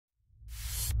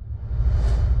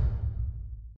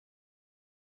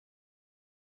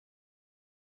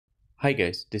Hi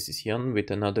guys, this is Jan with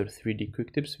another 3D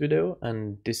quick tips video,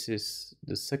 and this is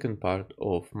the second part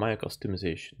of Maya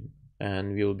customization,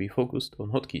 and we'll be focused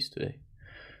on hotkeys today.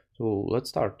 So let's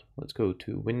start. Let's go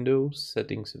to Windows,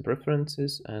 Settings and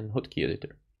Preferences, and Hotkey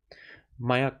Editor.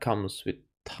 Maya comes with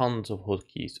tons of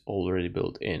hotkeys already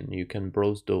built in. You can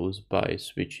browse those by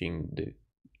switching the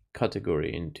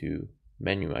category into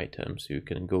menu items. You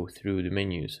can go through the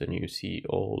menus and you see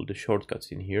all the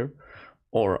shortcuts in here,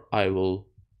 or I will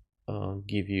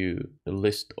give you a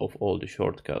list of all the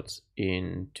shortcuts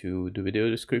into the video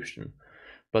description.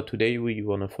 But today we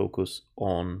want to focus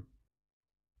on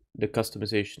the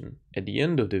customization. At the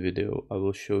end of the video I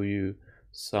will show you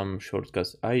some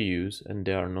shortcuts I use, and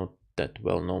they are not that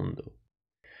well known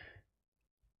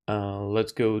though.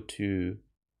 Let's go to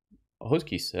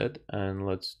hotkey set and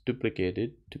let's duplicate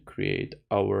it to create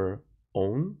our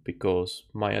own, because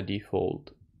Maya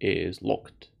default is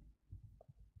locked.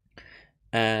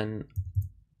 And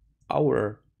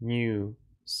our new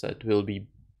set will be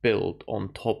built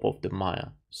on top of the Maya,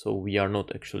 so we are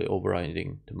not actually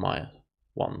overriding the Maya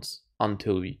ones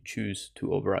until we choose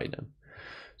to override them.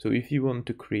 So if you want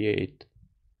to create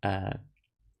a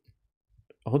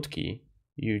hotkey,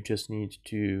 you just need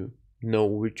to know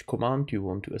which command you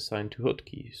want to assign to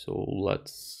hotkey. So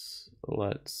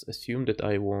let's assume that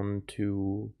I want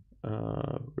to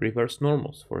reverse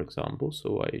normals, for example.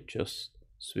 So I just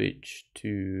switch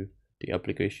to the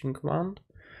application command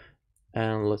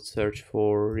and let's search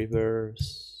for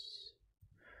reverse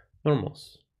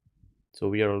normals. So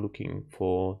we are looking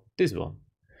for this one.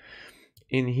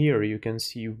 In here you can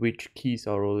see which keys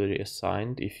are already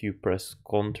assigned. If you press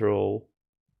Ctrl,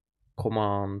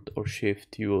 Command or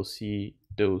Shift, you will see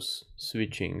those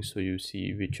switching, so you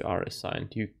see which are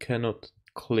assigned. You cannot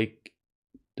click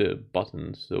the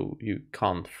button, so you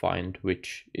can't find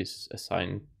which is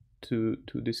assigned to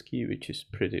this key, which is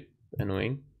pretty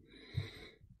annoying.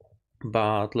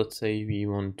 But let's say we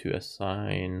want to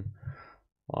assign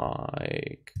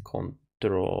like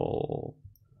Control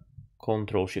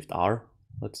Shift R,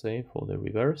 let's say, for the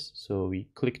reverse. So we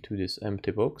click to this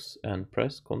empty box and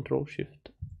press Control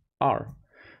Shift R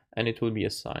and it will be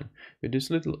assigned. With this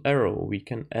little arrow we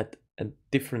can add a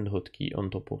different hotkey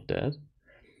on top of that,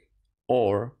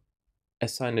 or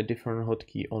assign a different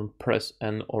hotkey on press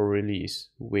and or release,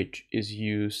 which is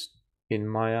used in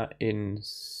Maya in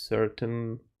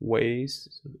certain ways.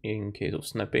 In case of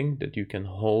snapping, that you can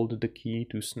hold the key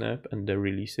to snap and then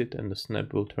release it and the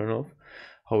snap will turn off.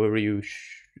 However, you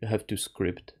have to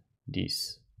script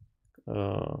these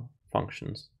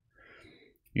functions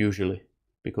usually,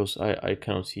 because I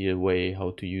cannot see a way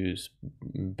how to use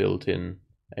built-in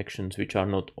actions which are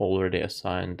not already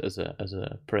assigned as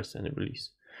a press and a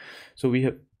release. So we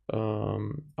have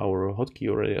our hotkey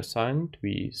already assigned.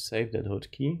 We save that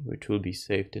hotkey, which will be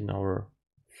saved in our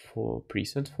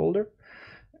preset folder,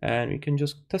 and we can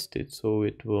just test it. So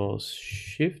it was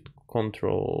Shift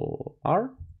Control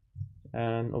R,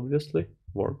 and obviously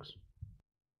works.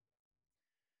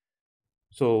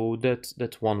 So that's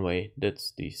one way.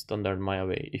 That's the standard Maya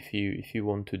way. If you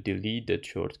want to delete that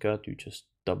shortcut, you just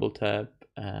double tap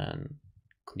and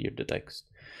clear the text.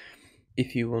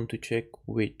 If you want to check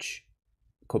which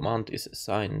command is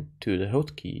assigned to the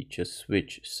hotkey, just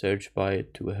switch search by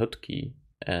to a hotkey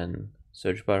and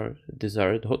search bar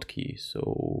desired hotkey.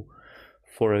 So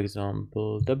for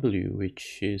example W,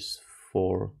 which is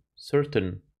for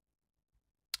certain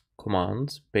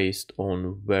commands based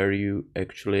on where you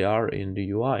actually are in the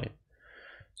UI.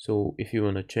 So if you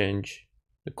want to change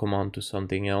the command to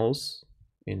something else,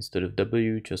 instead of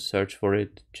W, just search for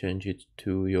it, change it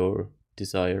to your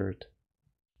desired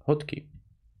hotkey.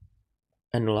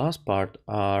 And the last part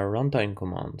are runtime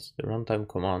commands. The runtime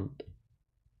command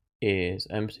is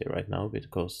empty right now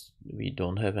because we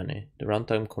don't have any. The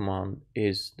runtime command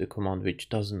is the command which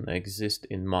doesn't exist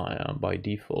in Maya by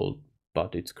default,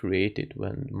 but it's created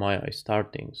when Maya is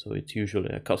starting, so it's usually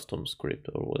a custom script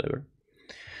or whatever.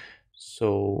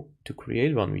 So to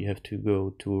create one, we have to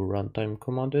go to runtime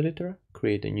command editor,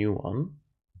 create a new one,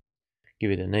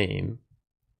 give it a name.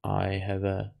 I have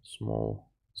a small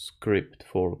script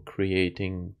for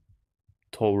creating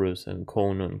torus and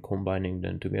cone and combining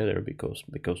them together,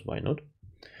 because why not?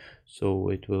 So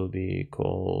it will be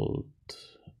called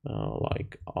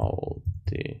like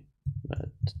ultimate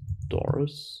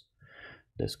torus.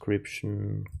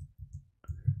 Description,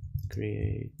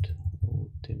 create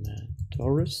ultimate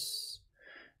torus,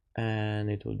 and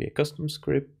it will be a custom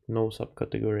script, no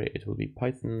subcategory. It will be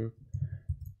Python.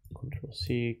 Control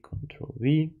C, Control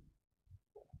V.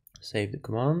 Save the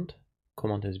command.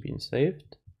 Command has been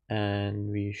saved, and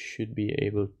we should be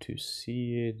able to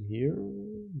see it here,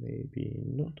 maybe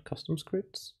not, custom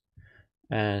scripts,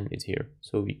 and it's here.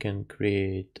 So we can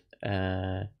create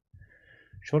a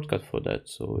shortcut for that.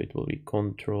 So it will be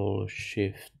Ctrl+Shift+T,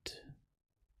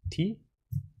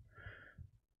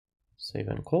 save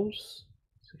and close,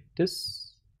 save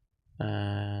this,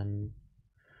 and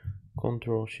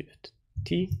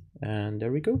Ctrl+Shift+T, and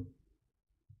there we go.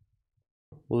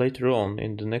 Later on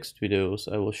in the next videos,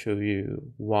 I will show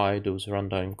you why those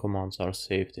runtime commands are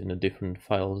saved in the different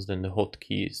files than the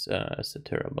hotkeys,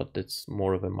 etc. But that's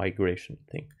more of a migration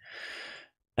thing.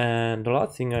 And the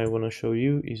last thing I want to show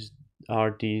you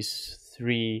are these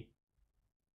three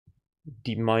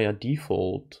Maya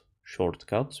default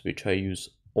shortcuts, which I use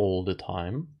all the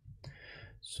time.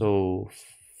 So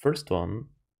first one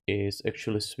is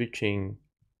actually switching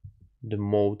the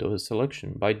mode of a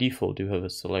selection. By default, you have a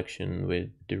selection with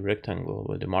the rectangle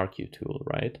with the mark U tool,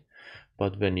 right?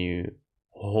 But when you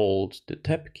hold the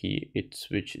tab key, it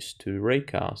switches to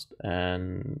raycast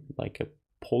and like a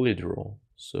polydraw.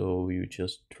 So you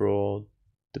just draw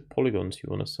the polygons you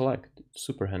want to select. It's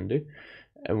super handy.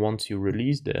 And once you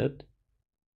release that,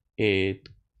 it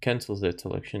cancels that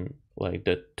selection, like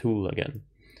that tool again.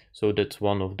 So that's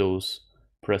one of those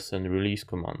press and release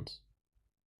commands.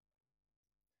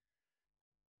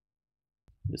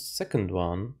 The second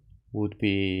one would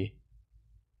be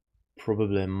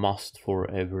probably a must for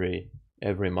every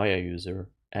Maya user,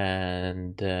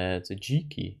 and that's a G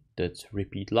key, that's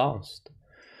repeat last.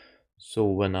 So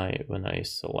when I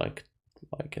select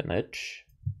like an edge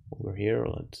over here,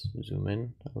 let's zoom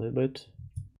in a little bit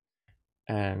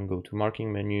and go to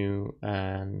marking menu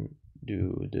and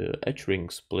do the edge ring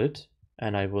split,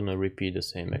 and I want to repeat the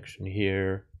same action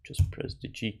here, just press the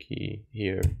G key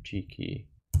here, G key,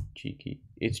 G key.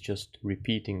 It's just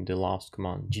repeating the last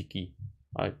command, G key.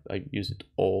 I use it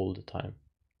all the time,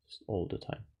 just all the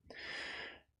time.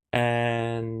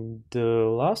 And the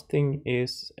last thing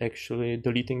is actually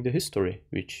deleting the history,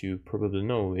 which you probably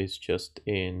know is just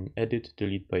in edit,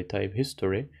 delete by type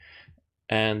history.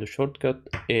 And the shortcut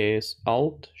is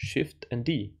Alt, Shift, and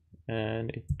D, and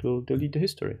it will delete the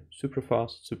history. Super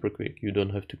fast, super quick. You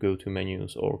don't have to go to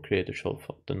menus or create a shelf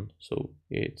button. So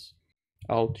it's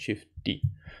Alt, Shift, D.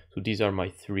 So these are my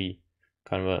three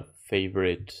kind of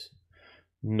favorite,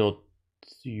 not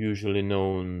usually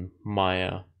known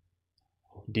Maya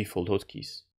default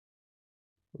hotkeys.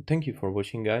 Thank you for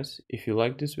watching, guys. If you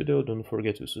like this video, don't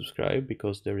forget to subscribe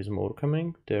because there is more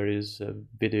coming. There is a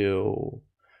video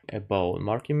about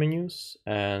marking menus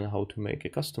and how to make a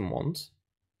custom ones,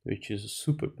 which is a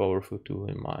super powerful tool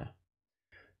in Maya.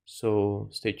 So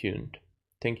stay tuned.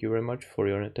 Thank you very much for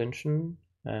your attention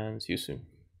and see you soon.